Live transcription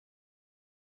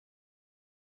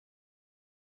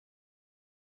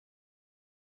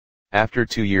After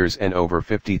 2 years and over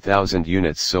 50,000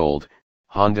 units sold,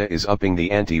 Honda is upping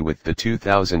the ante with the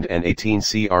 2018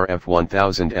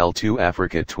 CRF1000L2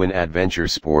 Africa Twin Adventure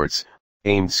Sports,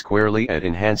 aimed squarely at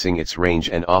enhancing its range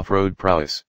and off-road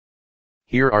prowess.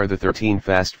 Here are the 13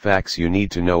 fast facts you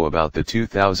need to know about the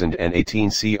 2018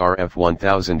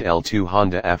 CRF1000L2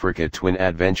 Honda Africa Twin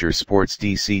Adventure Sports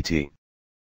DCT.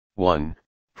 1.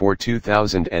 For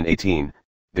 2018,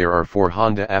 there are 4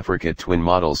 Honda Africa Twin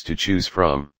models to choose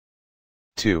from.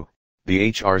 2.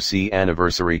 The HRC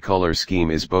anniversary color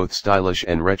scheme is both stylish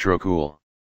and retro cool.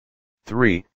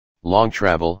 3. Long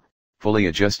travel, fully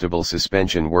adjustable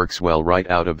suspension works well right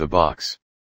out of the box.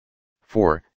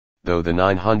 4. Though the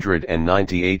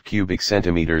 998 cubic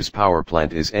centimeters power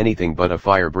plant is anything but a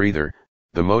fire breather,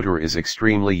 the motor is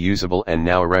extremely usable and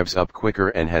now revs up quicker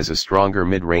and has a stronger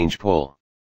mid-range pull.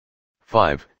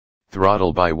 5.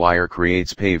 Throttle-by-wire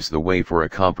paves the way for a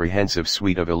comprehensive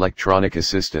suite of electronic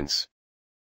assistance.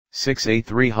 6. A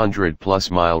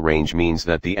 300+ mile range means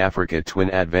that the Africa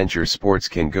Twin Adventure Sports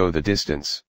can go the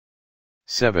distance.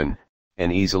 7.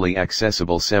 An easily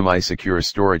accessible semi-secure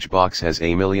storage box has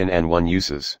 1,000,001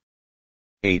 uses.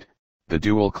 8. The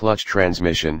dual clutch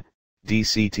transmission,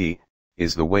 DCT,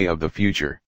 is the way of the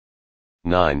future.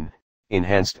 9.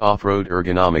 Enhanced off-road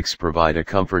ergonomics provide a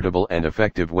comfortable and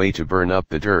effective way to burn up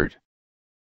the dirt.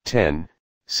 10.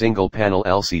 Single-panel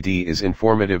LCD is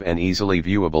informative and easily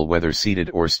viewable whether seated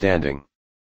or standing.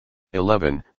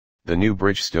 11. The new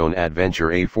Bridgestone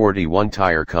Adventure A41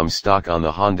 tire comes stock on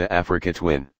the Honda Africa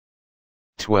Twin.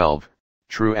 12.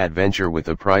 True adventure with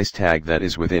a price tag that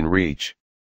is within reach.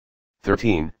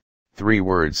 13. 3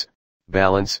 words: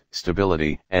 balance,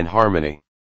 stability, and harmony.